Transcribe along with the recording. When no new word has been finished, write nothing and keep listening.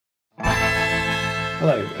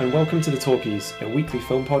Hello, and welcome to The Talkies, a weekly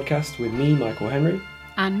film podcast with me, Michael Henry.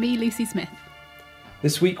 And me, Lucy Smith.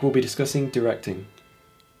 This week we'll be discussing directing.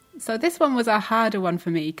 So this one was a harder one for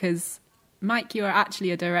me because, Mike, you are actually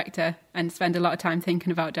a director and spend a lot of time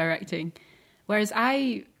thinking about directing. Whereas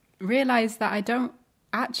I realised that I don't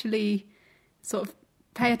actually sort of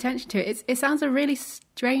pay attention to it. It sounds a really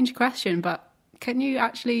strange question, but can you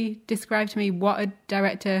actually describe to me what a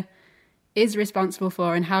director is responsible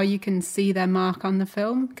for and how you can see their mark on the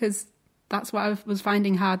film? Because that's what I was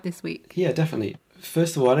finding hard this week. Yeah, definitely.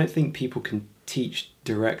 First of all, I don't think people can teach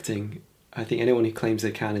directing. I think anyone who claims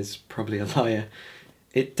they can is probably a liar.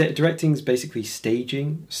 Directing is basically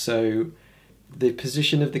staging, so the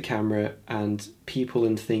position of the camera and people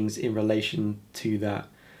and things in relation to that.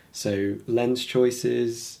 So lens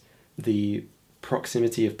choices, the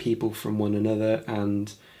proximity of people from one another,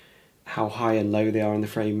 and how high and low they are in the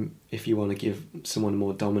frame if you want to give someone a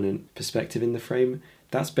more dominant perspective in the frame.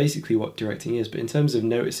 That's basically what directing is. But in terms of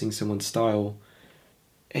noticing someone's style,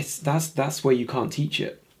 that's where you can't teach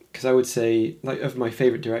it. Because I would say, like, of my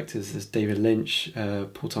favourite directors, there's David Lynch,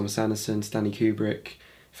 Paul Thomas Anderson, Stanley Kubrick,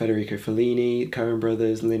 Federico Fellini, Coen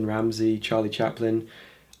Brothers, Lynn Ramsey, Charlie Chaplin.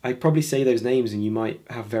 I'd probably say those names and you might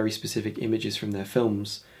have very specific images from their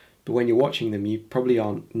films, but when you're watching them, you probably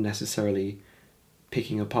aren't necessarily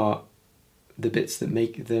picking apart the bits that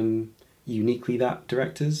make them uniquely that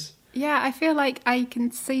directors. Yeah, I feel like I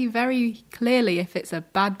can see very clearly if it's a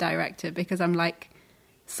bad director because I'm like,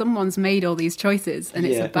 someone's made all these choices and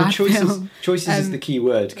it's a bad film. Choices is the key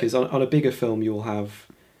word, because on a bigger film you'll have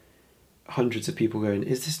hundreds of people going,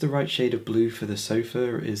 is this the right shade of blue for the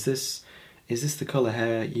sofa? Or is this the colour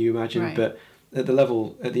hair you imagine? Right. But at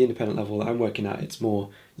the independent level that I'm working at, it's more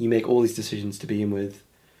you make all these decisions to begin with,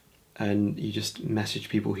 and you just message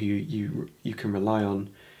people who you can rely on,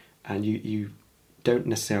 and you don't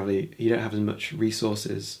have as much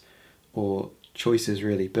resources or choices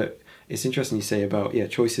really. But it's interesting you say about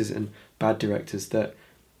choices and bad directors, that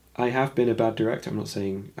I have been a bad director. I'm not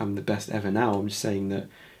saying I'm the best ever now, I'm just saying that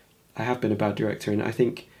I have been a bad director, and I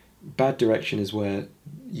think bad direction is where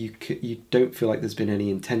you don't feel like there's been any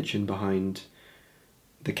intention behind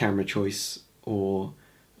the camera choice or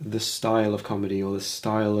the style of comedy or the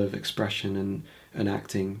style of expression and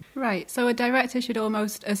acting. Right, so a director should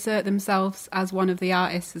almost assert themselves as one of the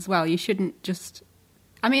artists as well. You shouldn't just...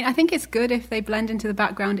 I mean, I think it's good if they blend into the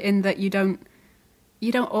background in that you don't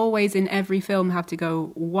always in every film have to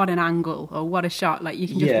go, what an angle or what a shot. Like, you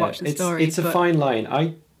can just watch the story. It's a fine line.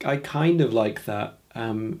 I kind of like that.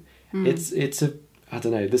 It's a... I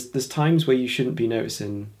don't know. There's times where you shouldn't be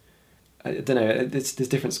noticing... I don't know. There's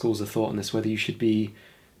different schools of thought on this, whether you should be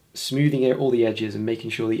smoothing out all the edges and making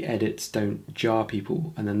sure the edits don't jar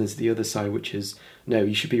people, and then there's the other side, which is no,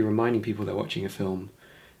 you should be reminding people they're watching a film,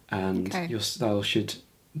 and your style should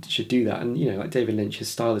do that. And like David Lynch, his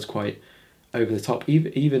style is quite over the top.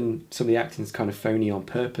 Even some of the acting is kind of phony on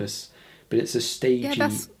purpose, but it's a stagey,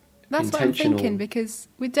 that's what I'm thinking, because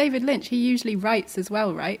with David Lynch, he usually writes as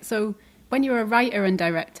well, right? So when you're a writer and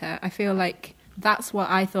director, I feel like that's what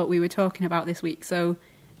I thought we were talking about this week. So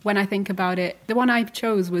when I think about it, the one I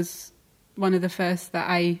chose was one of the first that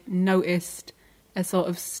I noticed a sort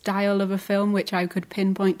of style of a film which I could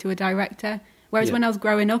pinpoint to a director. Whereas when I was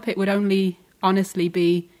growing up, it would only honestly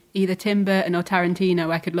be either Tim Burton or Tarantino.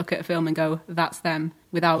 I could look at a film and go, that's them,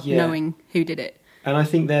 without knowing who did it. And I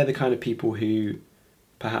think they're the kind of people who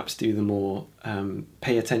perhaps do the more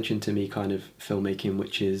pay attention to me kind of filmmaking,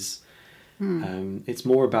 which is it's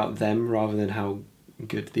more about them rather than how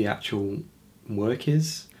good the actual work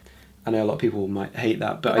is. I know a lot of people might hate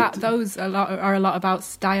that, but those are a lot about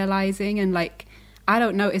stylizing, and like I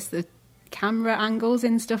don't notice the camera angles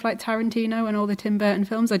in stuff like Tarantino and all the Tim Burton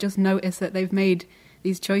films. I just notice that they've made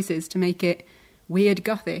these choices to make it weird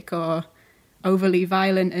gothic or overly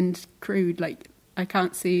violent and crude. Like, I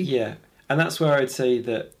can't see... Yeah, and that's where I'd say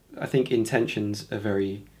that I think intention's one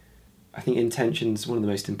of the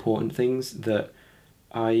most important things. That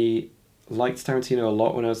I liked Tarantino a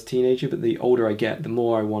lot when I was a teenager, but the older I get, the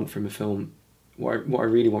more I want from a film. What I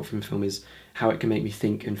really want from a film is how it can make me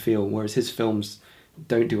think and feel, whereas his films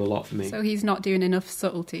don't do a lot for me. So he's not doing enough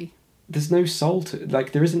subtlety. There's no soul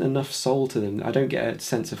there isn't enough soul to them. I don't get a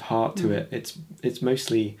sense of heart to it. It's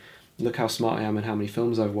mostly, look how smart I am and how many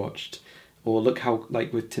films I've watched, or look how,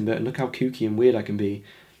 like with Tim Burton, look how kooky and weird I can be.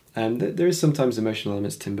 There is sometimes emotional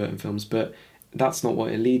elements to Tim Burton films, but that's not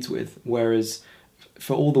what it leads with. Whereas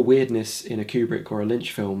for all the weirdness in a Kubrick or a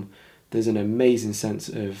Lynch film, there's an amazing sense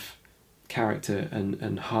of character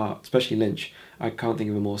and heart, especially Lynch. I can't think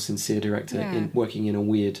of a more sincere director working in a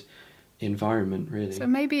weird environment, really. So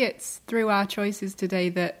maybe it's through our choices today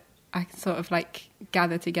that I can sort of like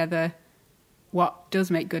gather together what does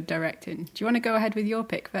make good directing. Do you want to go ahead with your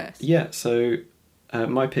pick first? Yeah, so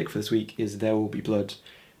my pick for this week is There Will Be Blood.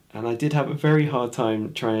 And I did have a very hard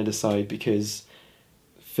time trying to decide because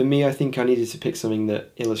for me, I think I needed to pick something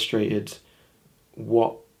that illustrated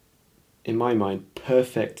what, in my mind,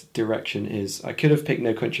 perfect direction is. I could have picked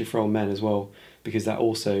No Country for Old Men as well, because that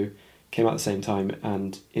also came out at the same time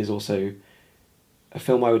and is also a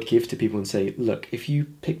film I would give to people and say, look, if you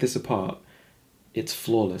pick this apart, it's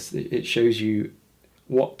flawless. It shows you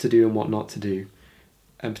what to do and what not to do.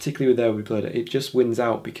 And particularly with There Will Be Blood, it just wins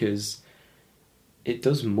out because it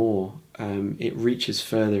does more. It reaches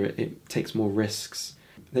further. It takes more risks.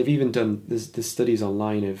 They've even done, there's studies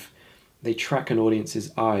online of, they track an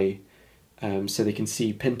audience's eye so they can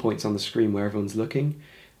see pinpoints on the screen where everyone's looking.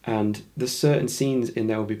 And there's certain scenes in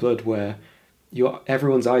There Will Be Blood where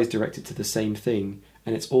everyone's eye is directed to the same thing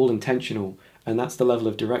and it's all intentional. And that's the level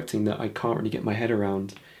of directing that I can't really get my head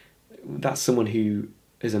around. That's someone who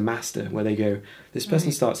is a master, where they go, this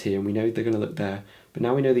person starts here and we know they're going to look there, but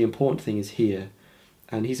now we know the important thing is here.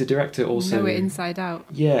 And he's a director also. Know it inside out.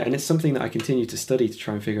 Yeah, and it's something that I continue to study to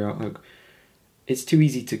try and figure out. Like, it's too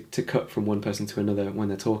easy to cut from one person to another when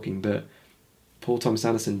they're talking, but Paul Thomas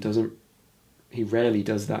Anderson he rarely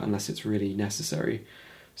does that unless it's really necessary.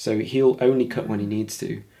 So he'll only cut when he needs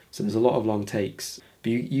to. So there's a lot of long takes.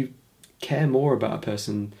 But you care more about a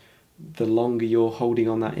person the longer you're holding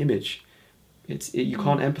on that image. You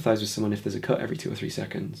can't empathise with someone if there's a cut every 2 or 3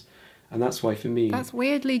 seconds. And that's why for me... That's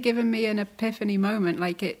weirdly given me an epiphany moment,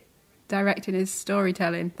 like it directing his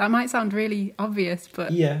storytelling. That might sound really obvious,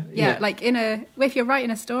 but yeah. Like if you're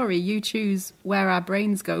writing a story, you choose where our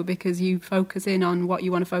brains go because you focus in on what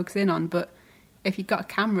you want to focus in on. But if you've got a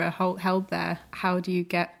camera held there, how do you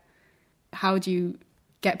get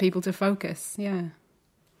people to focus? Yeah.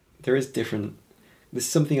 There's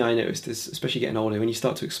something I noticed, especially getting older, when you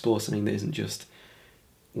start to explore something that isn't just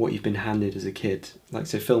what you've been handed as a kid, like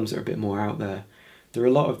so films that are a bit more out there. There are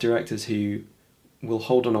a lot of directors who will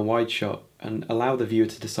hold on a wide shot and allow the viewer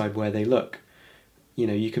to decide where they look. You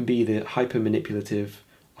know, you can be the hyper manipulative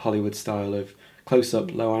Hollywood style of close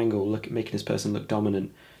up, low angle, making this person look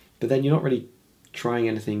dominant, but then you're not really trying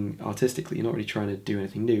anything artistically. You're not really trying to do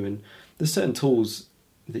anything new. And there's certain tools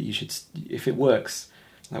that you should, if it works,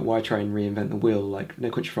 like why try and reinvent the wheel? Like No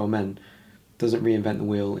Country for Old Men doesn't reinvent the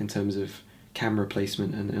wheel in terms of camera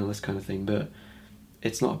placement and all this kind of thing, but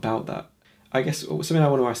it's not about that. I guess something I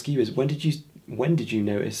want to ask you is when did you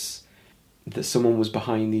notice that someone was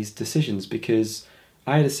behind these decisions? Because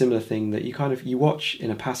I had a similar thing that you watch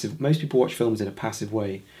in a passive. Most people watch films in a passive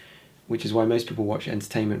way, which is why most people watch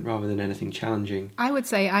entertainment rather than anything challenging. I would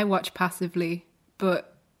say I watch passively,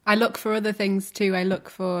 but I look for other things too. I look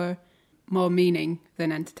for more meaning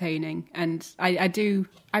than entertaining, and I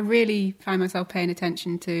really find myself paying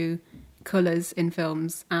attention to colours in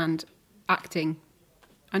films and acting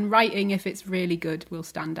and writing. If it's really good, will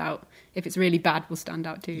stand out. If it's really bad, will stand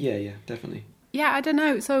out too. Yeah, definitely. Yeah, I don't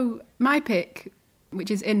know. So my pick,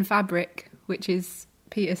 which is In Fabric, which is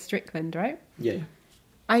Peter Strickland, right? Yeah.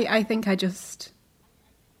 I think I just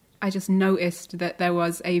noticed that there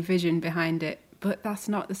was a vision behind it, but that's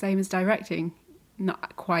not the same as directing.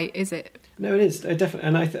 Not quite, is it? No, it is definitely.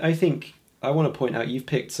 And I think I want to point out you've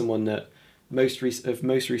picked someone that most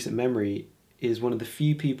recent memory is one of the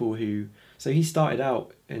few people who. So he started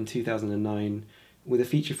out in 2009 with a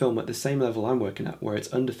feature film at the same level I'm working at, where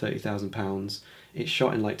it's under £30,000. It's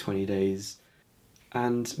shot in like 20 days,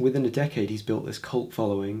 and within a decade he's built this cult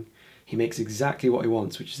following. He makes exactly what he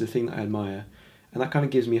wants, which is the thing that I admire, and that kind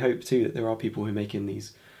of gives me hope too that there are people who are making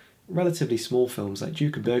these relatively small films. Like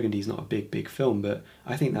Duke of Burgundy is not a big film, but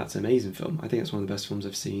I think that's an amazing film. I think it's one of the best films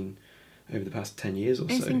I've seen over the past 10 years or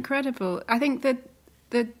so. It's incredible. I think that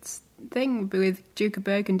the thing with Duke of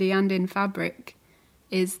Burgundy and In Fabric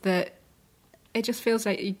is that it just feels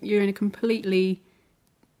like you're in a completely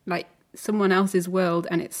like someone else's world,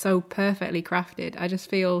 and it's so perfectly crafted. I just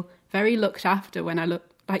feel very looked after when I look.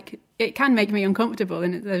 Like, it can make me uncomfortable,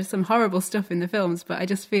 and there's some horrible stuff in the films, but I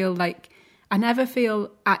just feel like I never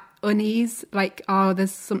feel at unease, like, oh,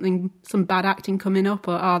 there's some bad acting coming up,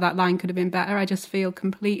 or oh, that line could have been better. I just feel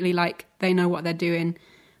completely like they know what they're doing.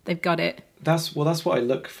 They've got it. That's what I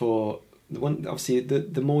look for. Obviously,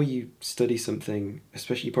 the more you study something,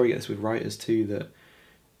 especially you probably get this with writers too, that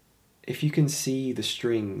if you can see the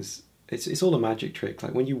strings, it's all a magic trick.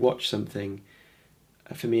 Like when you watch something,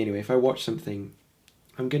 for me anyway, if I watch something,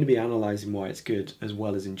 I'm going to be analysing why it's good as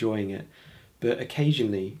well as enjoying it. But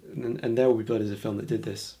occasionally, and There Will Be Blood is a film that did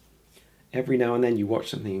this, every now and then you watch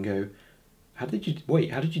something and go, how did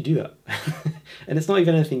you do that? And it's not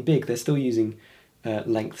even anything big. They're still using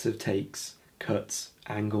lengths of takes, cuts,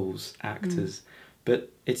 angles, actors,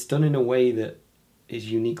 but it's done in a way that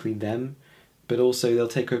is uniquely them. But also they'll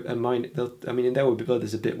take a mind. In There Will Be Blood,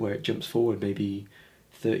 there's a bit where it jumps forward maybe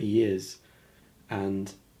 30 years,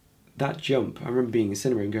 and that jump, I remember being in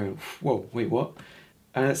cinema and going, "Whoa, wait, what?"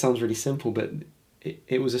 And that sounds really simple, but it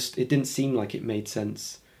didn't seem like it made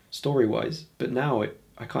sense story-wise. But now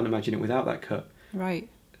I can't imagine it without that cut. Right.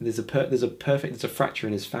 There's a fracture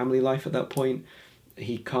in his family life at that point.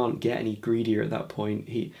 He can't get any greedier at that point.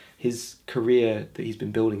 His career that he's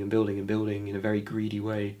been building and building and building in a very greedy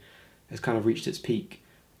way has kind of reached its peak,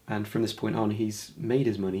 and from this point on, he's made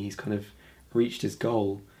his money. He's kind of reached his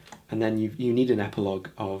goal, and then you need an epilogue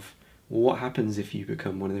of, well, what happens if you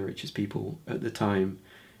become one of the richest people at the time,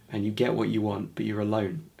 and you get what you want, but you're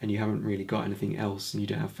alone, and you haven't really got anything else, and you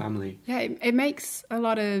don't have family. Yeah, it makes a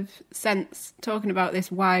lot of sense talking about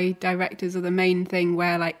this, why directors are the main thing,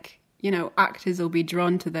 where, like, you know, actors will be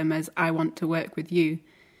drawn to them as, I want to work with you.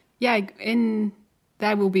 Yeah, in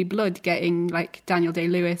There Will Be Blood, getting, like, Daniel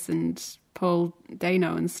Day-Lewis and Paul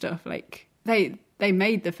Dano and stuff, like, they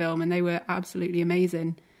made the film and they were absolutely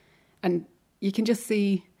amazing. And you can just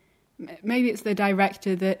see, maybe it's the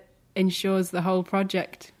director that ensures the whole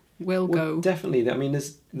project will go. Definitely. I mean,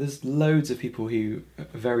 there's loads of people who are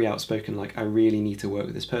very outspoken, like, I really need to work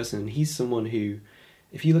with this person. And he's someone who,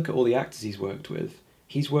 if you look at all the actors he's worked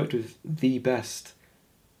with the best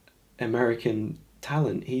American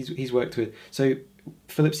talent. He's worked with... So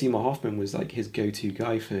Philip Seymour Hoffman was like his go-to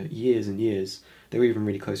guy for years and years. They were even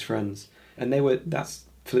really close friends. And that's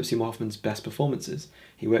Philip Seymour Hoffman's best performances.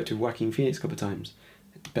 He worked with Joaquin Phoenix a couple of times.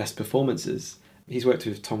 Best performances. He's worked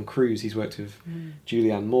with Tom Cruise. He's worked with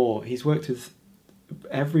Julianne Moore. He's worked with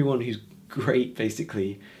everyone who's great,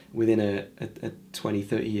 basically, within a 20,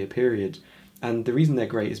 30-year period. And the reason they're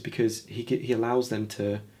great is because he allows them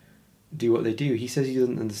to do what they do. He says he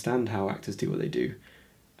doesn't understand how actors do what they do.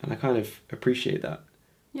 And I kind of appreciate that.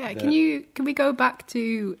 Yeah, can we go back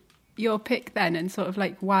to your pick then, and sort of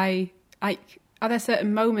like why, like, are there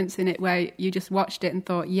certain moments in it where you just watched it and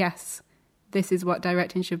thought, yes, this is what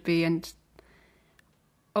directing should be,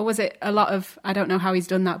 or was it a lot of, I don't know how he's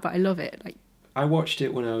done that, but I love it? Like, I watched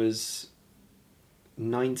it when I was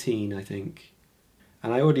 19, I think.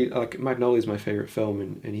 And I already, like, Magnolia's my favourite film,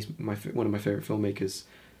 and he's one of my favourite filmmakers.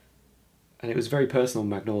 And it was very personal,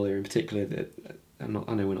 Magnolia in particular, that I know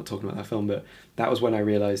we're not talking about that film, but that was when I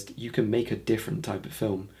realised you can make a different type of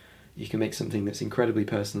film. You can make something that's incredibly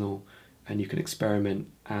personal, and you can experiment,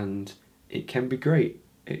 and it can be great.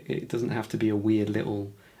 It doesn't have to be a weird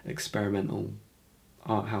little experimental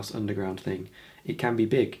art house underground thing. It can be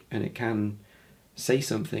big, and it can say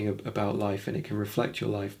something about life, and it can reflect your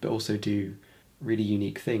life, but also do really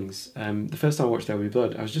unique things. The first time I watched There Will Be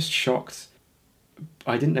Blood, I was just shocked.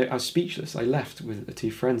 I didn't know, I was speechless. I left with the two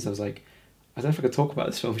friends. I was like, I don't know if I could talk about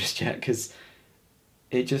this film just yet, because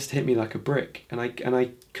it just hit me like a brick, and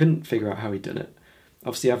I couldn't figure out how he'd done it.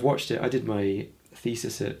 Obviously, I've watched it. I did my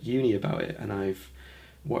thesis at uni about it, and I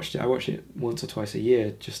watched it once or twice a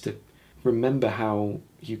year just to remember how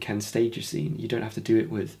you can stage a scene. You don't have to do it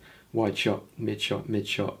with wide shot, mid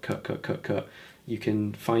shot, cut. You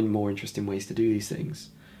can find more interesting ways to do these things.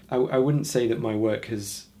 I wouldn't say that my work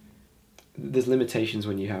there's limitations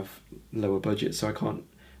when you have lower budget, so I can't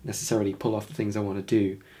necessarily pull off the things I want to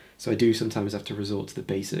do. So I do sometimes have to resort to the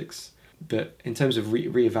basics. But in terms of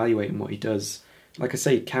re-evaluating what he does, like I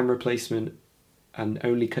say, camera placement and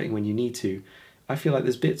only cutting when you need to, I feel like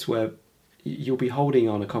there's bits where you'll be holding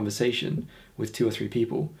on a conversation with 2 or 3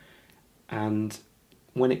 people, and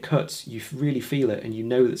when it cuts, you really feel it, and you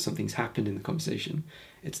know that something's happened in the conversation.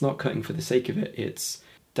 It's not cutting for the sake of it. It's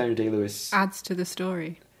Daniel Day-Lewis adds to the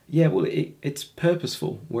story. Yeah, well, it's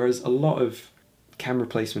purposeful, whereas a lot of camera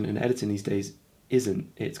placement and editing these days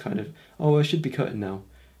isn't. It's kind of, I should be cutting now.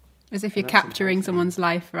 As if you're capturing someone's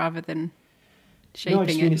life rather than shaping it. No, I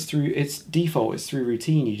just mean it's default, it's through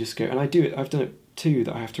routine. You just go, and I do it, I've done it too,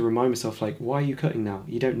 that I have to remind myself, like, why are you cutting now?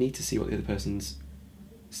 You don't need to see what the other person's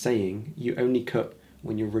saying. You only cut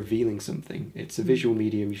when you're revealing something. It's a visual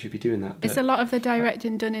medium, you should be doing that. Is a lot of the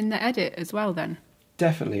directing done in the edit as well then?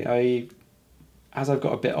 Definitely. As I've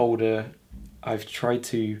got a bit older, I've tried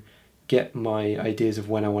to get my ideas of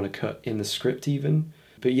when I want to cut in the script even.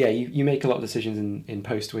 But yeah, you make a lot of decisions in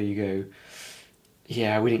post where you go,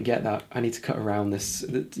 yeah, we didn't get that. I need to cut around this.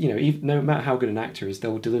 You know, even, no matter how good an actor is,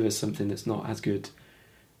 they'll deliver something that's not as good.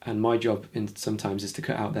 And my job sometimes is to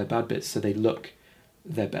cut out their bad bits so they look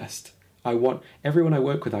their best. I want everyone I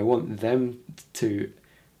work with, I want them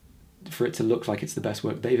for it to look like it's the best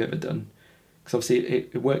work they've ever done. Because obviously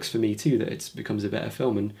it works for me too, that it becomes a better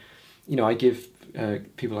film. And, you know, I give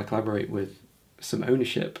people I collaborate with some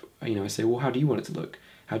ownership. You know, I say, well, how do you want it to look?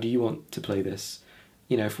 How do you want to play this?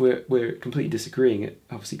 You know, if we're completely disagreeing, it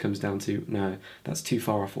obviously comes down to, no, that's too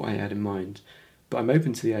far off what I had in mind. But I'm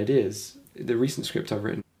open to the ideas. The recent script I've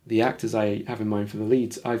written, the actors I have in mind for the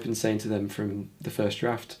leads, I've been saying to them from the first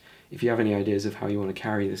draft, if you have any ideas of how you want to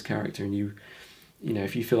carry this character, and you know,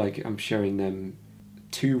 if you feel like I'm showing them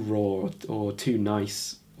too raw or too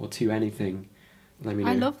nice or too anything, let me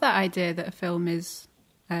know. I love that idea that a film is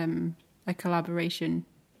a collaboration.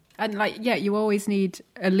 And like, yeah, you always need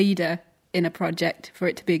a leader in a project for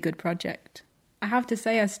it to be a good project. I have to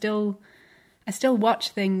say, I still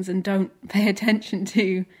watch things and don't pay attention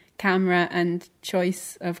to camera and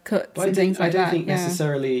choice of cuts and things like that. I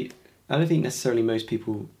don't think necessarily most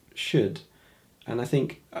people should. And I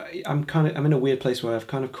think I'm in a weird place where I've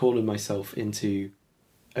kind of cornered myself into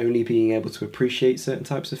only being able to appreciate certain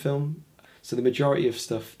types of film. So the majority of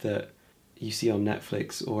stuff that you see on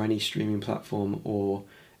Netflix or any streaming platform or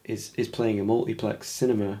is playing a multiplex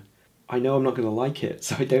cinema, I know I'm not going to like it,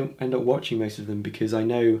 so I don't end up watching most of them because I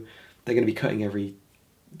know they're going to be cutting every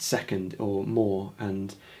second or more,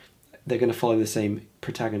 and they're going to follow the same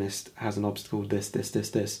protagonist has an obstacle, this.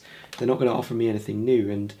 They're not going to offer me anything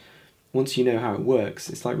new, and once you know how it works,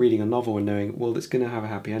 it's like reading a novel and knowing, well, it's going to have a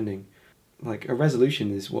happy ending. Like, a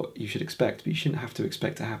resolution is what you should expect, but you shouldn't have to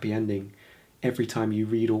expect a happy ending every time you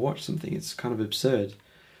read or watch something. It's kind of absurd.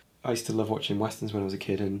 I used to love watching westerns when I was a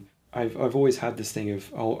kid, and I've always had this thing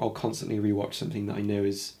of I'll constantly rewatch something that I know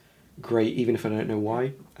is great, even if I don't know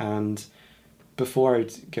why. And before I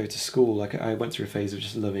would go to school, like, I went through a phase of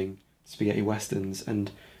just loving spaghetti westerns,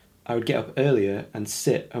 and I would get up earlier and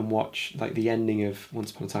sit and watch like the ending of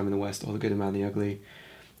Once Upon a Time in the West or The Good, the Bad and the Ugly,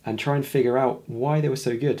 and try and figure out why they were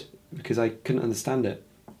so good, because I couldn't understand it.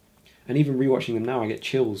 And even rewatching them now, I get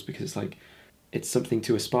chills because it's like, it's something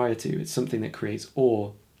to aspire to. It's something that creates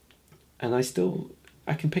awe. And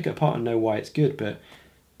I can pick it apart and know why it's good, but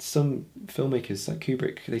some filmmakers like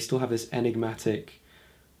Kubrick, they still have this enigmatic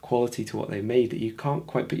quality to what they made that you can't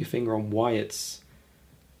quite put your finger on why it's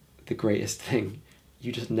the greatest thing.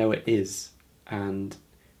 You just know it is. And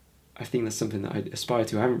I think that's something that I aspire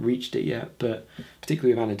to. I haven't reached it yet, but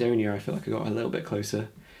particularly with Anhedonia, I feel like I got a little bit closer.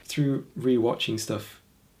 Through rewatching stuff,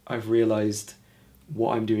 I've realised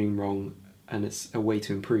what I'm doing wrong, and it's a way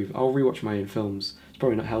to improve. I'll rewatch my own films. It's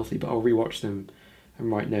probably not healthy, but I'll rewatch them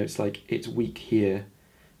and write notes like, it's weak here,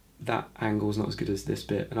 that angle's not as good as this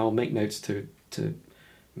bit, and I'll make notes to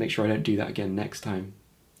make sure I don't do that again next time.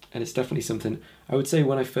 And it's definitely something, I would say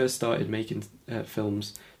when I first started making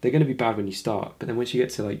films, they're going to be bad when you start, but then once you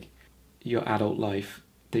get to like your adult life,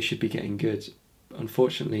 they should be getting good.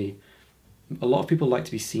 Unfortunately, a lot of people like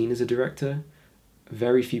to be seen as a director.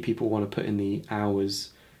 Very few people want to put in the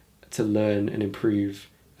hours to learn and improve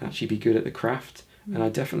and actually be good at the craft. And I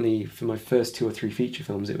definitely, for my first 2 or 3 feature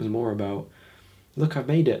films, it was more about, look, I've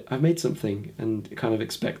made something, and kind of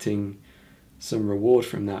expecting some reward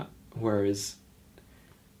from that. Whereas,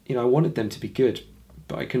 you know, I wanted them to be good,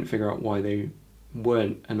 but I couldn't figure out why they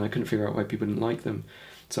weren't, and I couldn't figure out why people didn't like them.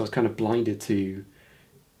 So I was kind of blinded to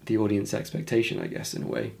the audience expectation, I guess, in a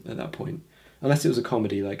way, at that point. Unless it was a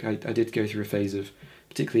comedy, like I did go through a phase of,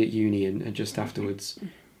 particularly at uni and just afterwards,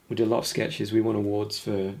 we did a lot of sketches. We won awards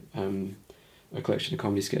for a collection of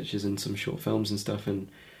comedy sketches and some short films and stuff, and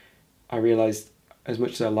I realised, as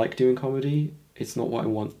much as I like doing comedy, it's not what I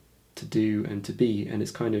want to do and to be, and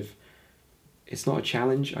it's kind of, it's not a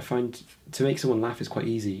challenge. I find to make someone laugh is quite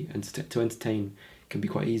easy, and to entertain can be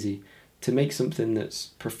quite easy. To make something that's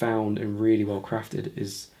profound and really well crafted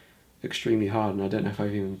is extremely hard, and I don't know if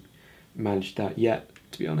I've even managed that yet,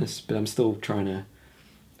 to be honest, but I'm still trying to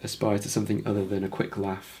aspire to something other than a quick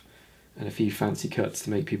laugh and a few fancy cuts to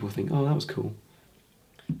make people think, oh, that was cool.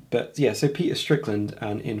 But yeah, so Peter Strickland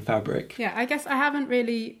and In Fabric. Yeah, I guess I haven't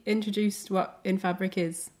really introduced what In Fabric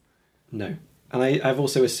is. No. And I've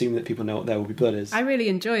also assumed that people know what There Will Be Blood is. I really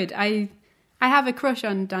enjoyed. I have a crush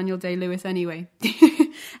on Daniel Day-Lewis anyway.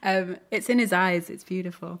 It's in his eyes. It's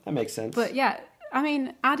beautiful. That makes sense. But yeah, I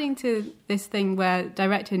mean, adding to this thing where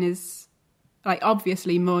directing is, like,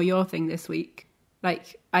 obviously more your thing this week.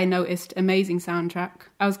 Like, I noticed amazing soundtrack.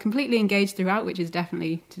 I was completely engaged throughout, which is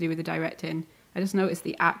definitely to do with the directing. I just noticed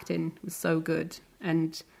the acting was so good.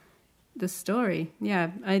 And the story,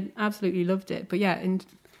 yeah, I absolutely loved it. But yeah, and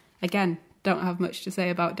again, don't have much to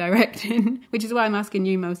say about directing, which is why I'm asking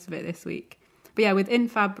you most of it this week. But yeah, with In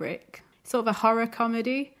Fabric, sort of a horror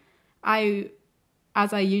comedy. I,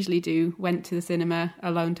 as I usually do, went to the cinema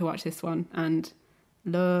alone to watch this one and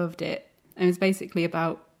loved it. And it was basically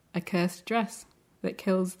about a cursed dress that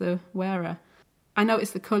kills the wearer. I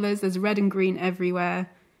noticed the colours, there's red and green everywhere.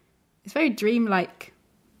 It's very dreamlike.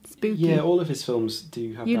 It's spooky. Yeah, all of his films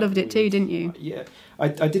do have. You loved it too, didn't you? Yeah, I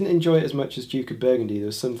didn't enjoy it as much as Duke of Burgundy. There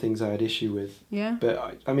were some things I had issue with. Yeah.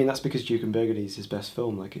 But I mean, that's because Duke of Burgundy is his best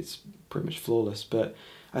film. Like, it's pretty much flawless. But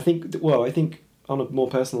I think on a more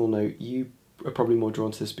personal note, you are probably more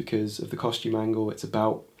drawn to this because of the costume angle. It's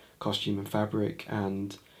about costume and fabric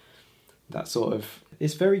and that sort of.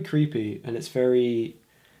 It's very creepy and it's very,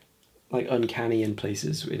 like, uncanny in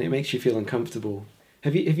places, and it makes you feel uncomfortable.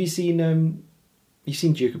 Have you seen you've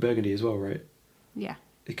seen Duke of Burgundy as well, right? Yeah.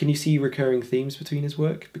 Can you see recurring themes between his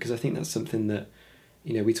work? Because I think that's something that,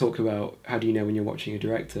 we talk about, how do you know when you're watching a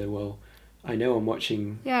director? Well, I know I'm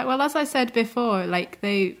watching... Yeah, well, as I said before, like,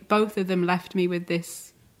 both of them left me with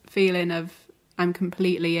this feeling of I'm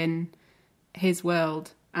completely in his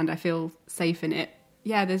world and I feel safe in it.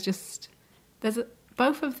 Yeah,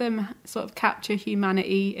 both of them sort of capture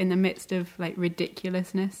humanity in the midst of, like,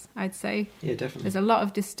 ridiculousness, I'd say. Yeah, definitely. There's a lot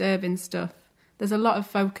of disturbing stuff. There's a lot of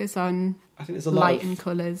focus on I think there's a light lot of, and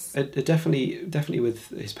colours. Definitely with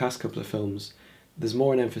his past couple of films, there's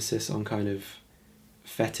more an emphasis on kind of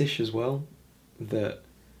fetish as well.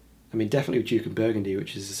 Definitely with Duke of Burgundy,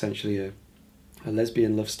 which is essentially a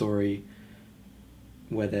lesbian love story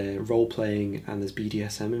where they're role-playing and there's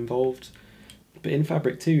BDSM involved. But in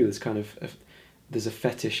Fabric 2, there's kind of... there's a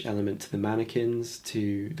fetish element to the mannequins,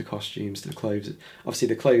 to the costumes, to the clothes. Obviously,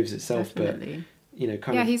 the clothes itself, Definitely.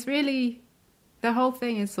 But Yeah, he's really... The whole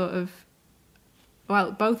thing is sort of...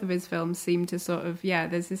 Well, both of his films seem to sort of... Yeah,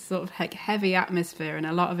 there's this sort of heavy atmosphere, and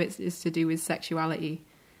a lot of it is to do with sexuality.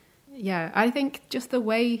 Yeah, I think just the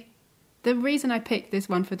way... The reason I picked this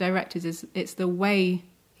one for directors is it's the way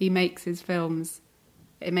he makes his films.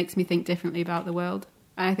 It makes me think differently about the world.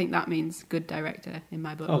 And I think that means good director in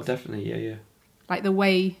my book. Oh, definitely, yeah. Like the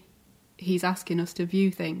way he's asking us to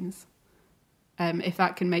view things. If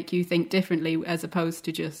that can make you think differently as opposed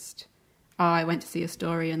to just, I went to see a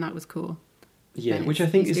story and that was cool. Yeah, which I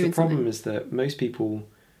think is the problem, is that most people...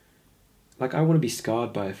 Like, I want to be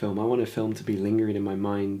scarred by a film. I want a film to be lingering in my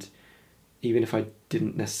mind, even if I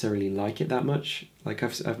didn't necessarily like it that much. Like,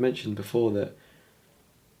 I've mentioned before that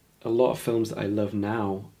a lot of films that I love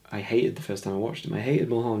now, I hated the first time I watched them. I hated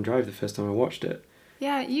Mulholland Drive the first time I watched it.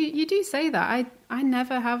 Yeah, you do say that. I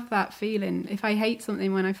never have that feeling. If I hate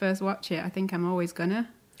something when I first watch it, I think I'm always gonna.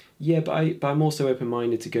 Yeah, but I'm also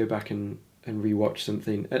open-minded to go back and rewatch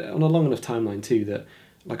something on a long enough timeline too that,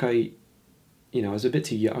 like, I was a bit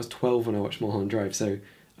too young. I was 12 when I watched Mulholland Drive, so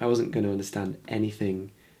I wasn't going to understand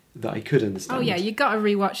anything that I could understand. Oh yeah, you got to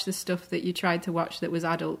rewatch the stuff that you tried to watch that was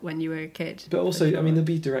adult when you were a kid. But also, sure. There'll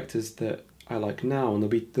be directors that I like now, and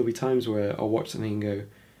there'll be times where I'll watch something and go,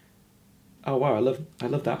 oh wow, I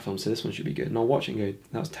love that film, so this one should be good. And I'll watch it and go,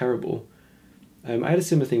 that was terrible. I had a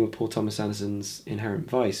similar thing with Paul Thomas Anderson's Inherent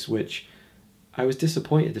Vice, which I was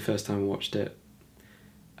disappointed the first time I watched it.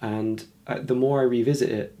 And the more I revisit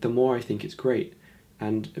it, the more I think it's great.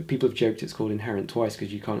 And people have joked it's called Inherent twice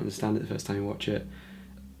because you can't understand it the first time you watch it.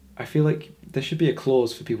 I feel like there should be a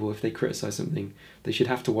clause for people, if they criticise something, they should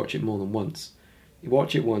have to watch it more than once. You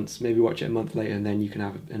watch it once, maybe watch it a month later, and then you can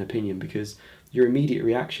have an opinion, because your immediate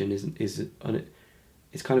reaction is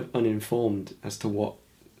kind of uninformed as to what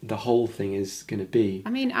the whole thing is going to be. I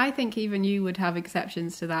mean, I think even you would have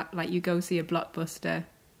exceptions to that. Like, you go see a blockbuster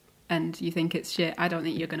and you think it's shit. I don't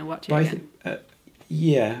think you're going to watch it again.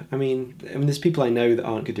 I mean, there's people I know that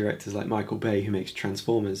aren't good directors, like Michael Bay, who makes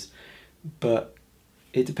Transformers, but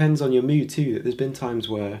it depends on your mood too. There's been times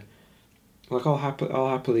where, like, I'll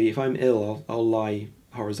happily, if I'm ill, I'll lie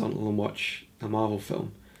horizontal and watch a Marvel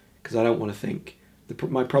film because I don't want to think.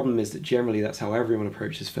 My problem is that generally that's how everyone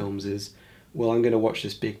approaches films is, well, I'm going to watch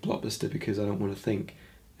this big blockbuster because I don't want to think.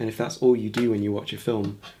 And if that's all you do when you watch a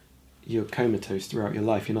film, you're comatose throughout your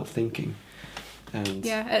life. You're not thinking. And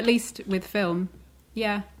yeah, at least with film.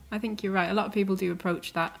 Yeah, I think you're right. A lot of people do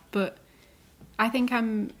approach that, but I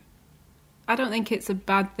don't think it's a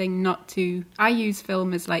bad thing not to... I use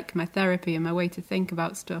film as like my therapy and my way to think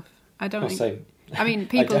about stuff. Same. I mean,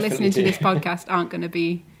 people listening to this podcast aren't going to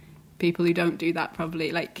be people who don't do that,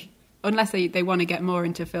 probably. Like, unless they want to get more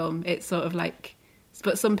into film, it's sort of like...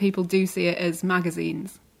 But some people do see it as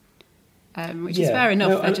magazines, which is fair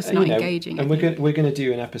enough. They're just not engaging. And we're going to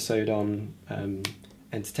do an episode on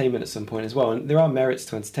entertainment at some point as well. And there are merits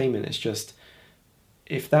to entertainment. It's just,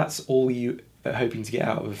 if that's all you are hoping to get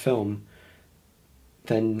out of a film,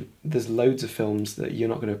 then there's loads of films that you're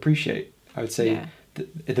not going to appreciate. I would say,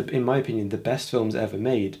 in my opinion, the best films ever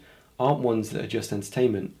made aren't ones that are just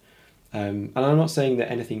entertainment. And I'm not saying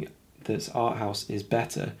that anything that's art house is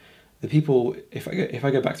better. The people, if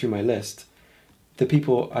I go back through my list, the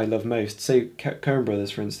people I love most, say Coen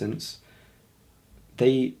Brothers, for instance,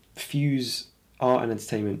 they fuse art and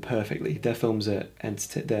entertainment perfectly. Their films are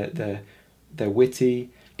they're witty.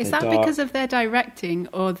 Is that dark. Because of their directing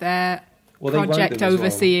or their project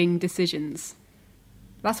overseeing decisions?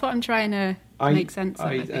 That's what I'm trying to make sense of.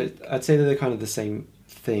 I'd say that they're kind of the same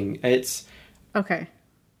thing. Okay.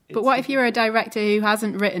 But what if you're a director who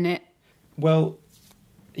hasn't written it? Well,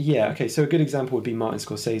 yeah, okay, so a good example would be Martin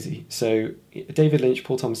Scorsese. So David Lynch,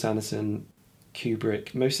 Paul Thomas Anderson,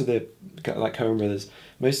 Kubrick, most of the, like Coen brothers,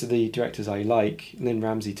 most of the directors I like, Lynn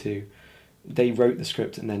Ramsey too, they wrote the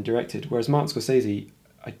script and then directed. Whereas Martin Scorsese,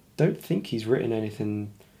 I don't think he's written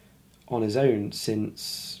anything on his own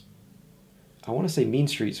since, I want to say Mean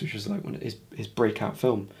Streets, which was like his breakout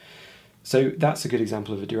film. So that's a good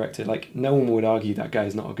example of a director. Like, no one would argue that guy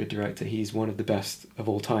is not a good director. He's one of the best of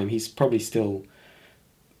all time. He's probably still,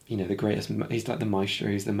 the greatest. He's like the maestro,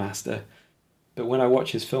 he's the master. But when I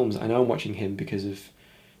watch his films, I know I'm watching him because of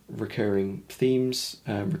recurring themes,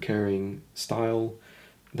 recurring style,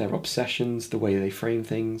 their obsessions, the way they frame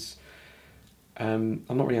things. I'm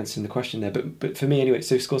not really answering the question there, but for me anyway,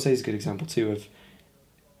 so Scorsese is a good example too of,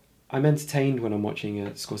 I'm entertained when I'm watching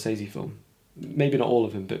a Scorsese film. Maybe not all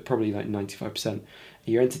of them, but probably like 95%.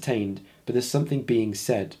 You're entertained, but there's something being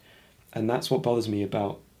said, and that's what bothers me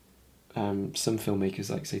about some filmmakers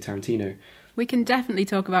like, say, Tarantino. We can definitely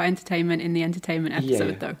talk about entertainment in the entertainment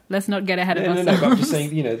episode, though. Let's not get ahead of ourselves. No, but I'm just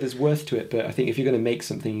saying, there's worth to it, but I think if you're going to make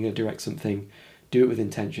something, you're going to direct something, do it with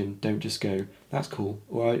intention. Don't just go, that's cool,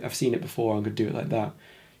 or I've seen it before, I'm going to do it like that.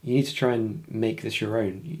 You need to try and make this your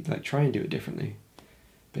own. Try and do it differently,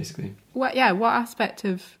 basically. What aspect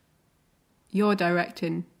of your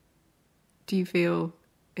directing do you feel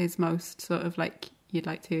is most sort of like you'd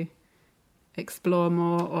like to explore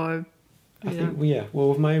more, or I think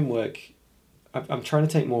with my own work, I'm trying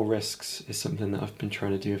to take more risks is something that I've been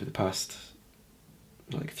trying to do over the past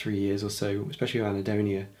like 3 years or so, especially with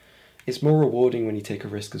Anhedonia. It's more rewarding when you take a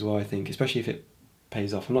risk as well, I think, especially if it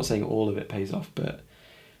pays off. I'm not saying all of it pays off, but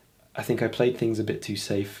I think I played things a bit too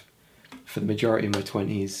safe for the majority of my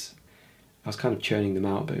 20s. I was kind of churning them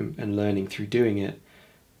out and learning through doing it,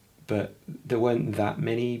 but there weren't that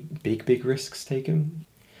many big risks taken.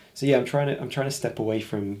 So yeah, I'm trying to step away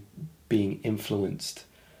from being influenced,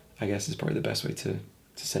 I guess is probably the best way to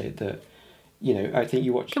say it. That, I think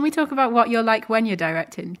you watch. Can we talk about what you're like when you're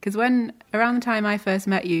directing? Because around the time I first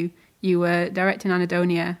met you, you were directing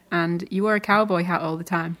Anhedonia and you wore a cowboy hat all the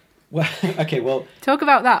time. Well, okay, well. Talk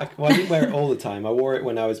about that. Well, I didn't wear it all the time. I wore it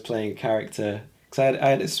when I was playing a character. Because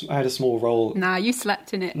I had a small role. Nah, you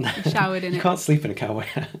slept in it. You showered in it. You can't sleep in a cowboy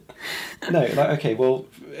hat. No, okay, well,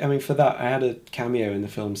 I mean, for that, I had a cameo in the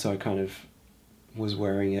film, so I kind of was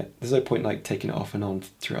wearing it. There's no point taking it off and on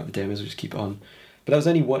throughout the day. I might as well just keep it on. But that was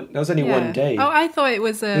only one day. Oh, I thought it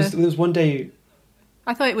was there was one day.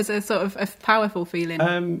 I thought it was a sort of a powerful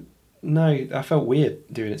feeling. No, I felt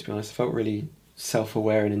weird doing it, to be honest. I felt really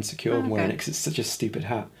self-aware and insecure wearing it because it's such a stupid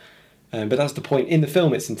hat. But that's the point. In the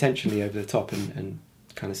film, it's intentionally over the top and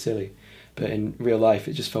kind of silly. But in real life,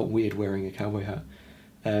 it just felt weird wearing a cowboy hat.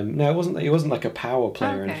 No, it wasn't like a power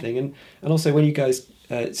play or anything. And also, when you guys,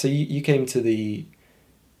 so you came to the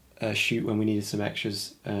shoot when we needed some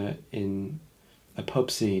extras in a pub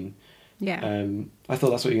scene. Yeah. I thought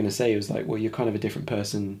that's what you were going to say. It was like, well, you're kind of a different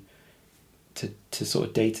person to sort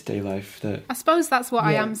of day-to-day life. That I suppose that's what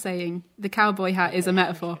I am saying. The cowboy hat is a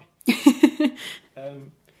metaphor.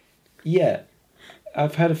 Yeah,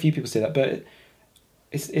 I've had a few people say that, but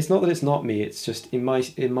it's not that it's not me. It's just in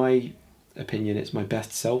my opinion, it's my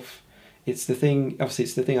best self. It's the thing. Obviously,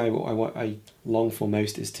 it's the thing I long for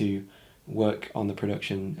most is to work on the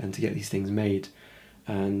production and to get these things made.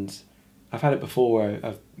 And I've had it before where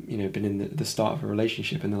I've been in the start of a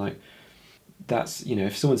relationship and they're like, that's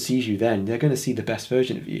if someone sees you, then they're going to see the best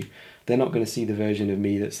version of you. They're not going to see the version of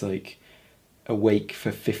me that's like awake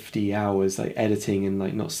for 50 hours editing and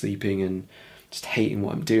not sleeping and just hating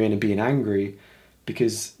what I'm doing and being angry,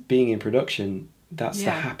 because being in production, that's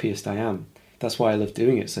the happiest I am. That's why I love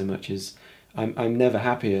doing it so much. Is I'm never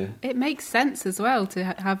happier. It makes sense as well to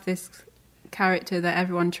have this character that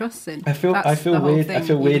everyone trusts in. I feel weird. I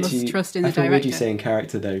feel weird you saying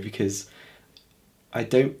character though, because I'm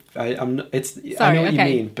not. I know what you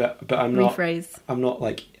mean, but I'm not. Rephrase. I'm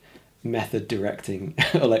not method directing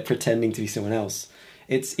or pretending to be someone else.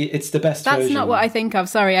 It's the best version. That's not what I think of.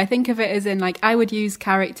 Sorry, I think of it as in I would use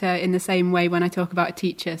character in the same way when I talk about a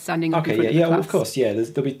teacher standing up in front of the class. Well, of course, yeah.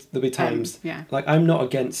 There'll be times. I'm not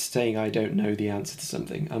against saying I don't know the answer to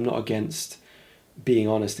something. I'm not against being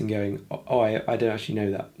honest and going, I don't actually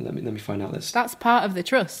know that. Let me find out this. That's part of the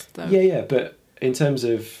trust, though. Yeah. But in terms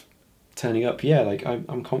of turning up,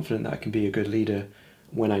 I'm confident that I can be a good leader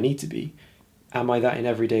when I need to be. Am I that in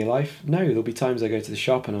everyday life? No, there'll be times I go to the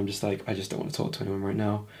shop and I'm just like, I just don't want to talk to anyone right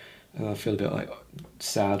now. I feel a bit like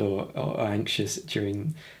sad or anxious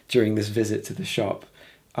during this visit to the shop.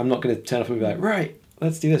 I'm not going to turn up and be like, right,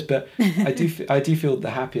 let's do this. But I do feel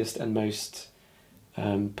the happiest and most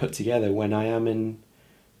put together when I am in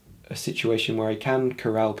a situation where I can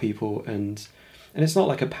corral people, and it's not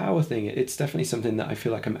like a power thing. It's definitely something that I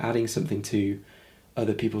feel like I'm adding something to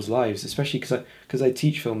other people's lives, especially because I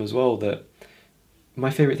teach film as well. That my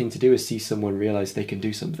favorite thing to do is see someone realize they can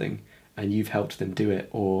do something and you've helped them do it,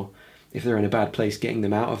 or if they're in a bad place, getting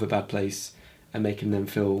them out of a bad place and making them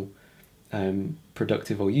feel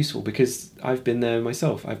productive or useful. Because I've been there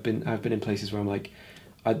myself. I've been in places where I'm like,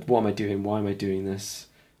 what am I doing? Why am I doing this?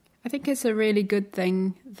 I think it's a really good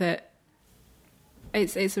thing that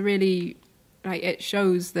it's a really, like, it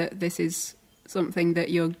shows that this is something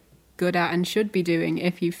that you're good at and should be doing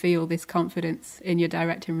if you feel this confidence in your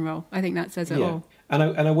directing role. I think that says it all. And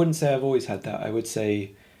I wouldn't say I've always had that. I would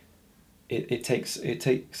say it takes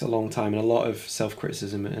a long time and a lot of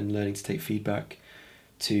self-criticism and learning to take feedback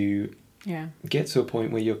to get to a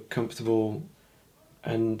point where you're comfortable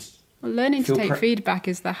and... Well, learning to take feedback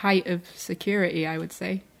is the height of security, I would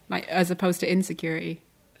say, like, as opposed to insecurity.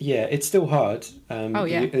 Yeah, it's still hard. You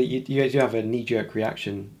have a knee-jerk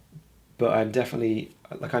reaction, but I'm definitely,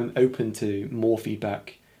 like, I'm open to more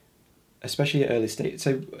feedback, especially at early stage.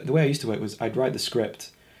 So the way I used to work was I'd write the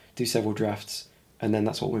script, do several drafts, and then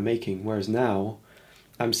that's what we're making. Whereas now,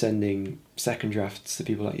 I'm sending second drafts to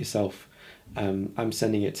people like yourself. I'm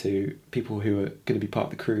sending it to people who are going to be part of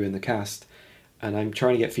the crew and the cast, and I'm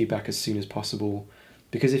trying to get feedback as soon as possible.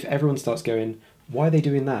 Because if everyone starts going, why are they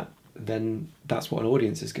doing that? Then that's what an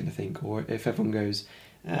audience is going to think. Or if everyone goes,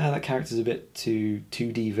 that character's a bit too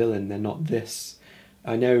 2D villain, they're not this,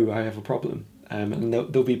 I know I have a problem. And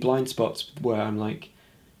there'll be blind spots where I'm like,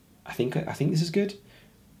 I think this is good.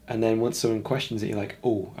 And then once someone questions it, you're like,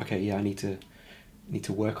 oh, okay, yeah, I need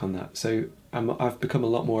to work on that. So I've become a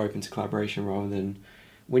lot more open to collaboration rather than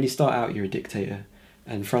when you start out, you're a dictator.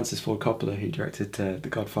 And Francis Ford Coppola, who directed The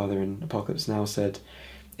Godfather and Apocalypse Now, said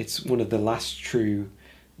it's one of the last true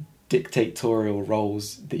dictatorial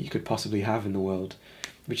roles that you could possibly have in the world,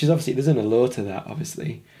 which is obviously, there's an allure to that,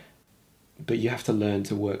 obviously, but you have to learn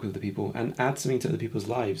to work with other people and add something to other people's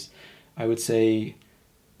lives. I would say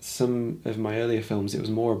some of my earlier films, it was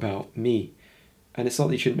more about me, and it's not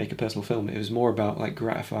that you shouldn't make a personal film, it was more about, like,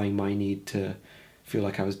 gratifying my need to feel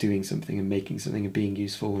like I was doing something and making something and being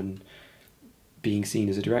useful and being seen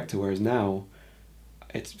as a director. Whereas now,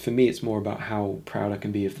 for me it's more about how proud I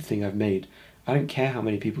can be of the thing I've made. I don't care how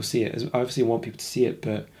many people see it. I obviously want people to see it,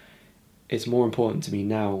 but it's more important to me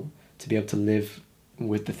now to be able to live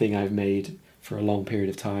with the thing I've made for a long period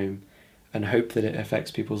of time and hope that it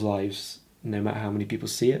affects people's lives no matter how many people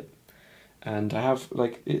see it. And I have,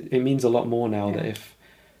 like, it means a lot more now that if,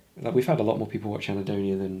 like, we've had a lot more people watch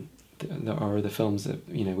Anadonia than our other films that,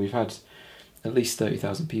 you know, we've had at least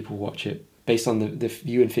 30,000 people watch it based on the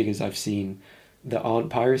viewing figures I've seen that aren't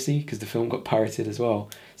piracy, because the film got pirated as well.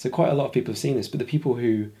 So quite a lot of people have seen this, but the people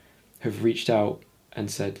who have reached out and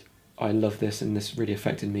said, I love this and this really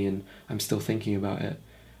affected me and I'm still thinking about it,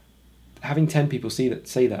 having 10 people say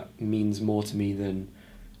that means more to me than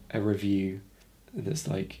a review that's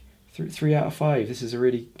like 3 out of 5, this is a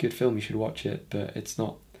really good film, you should watch it, but it's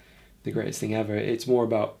not the greatest thing ever. It's more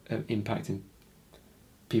about impacting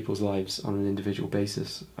people's lives on an individual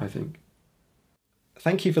basis, I think.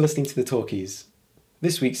 Thank you for listening to The Talkies.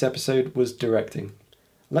 This week's episode was directing.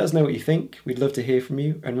 Let us know what you think, we'd love to hear from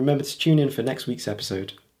you, and remember to tune in for next week's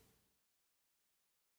episode.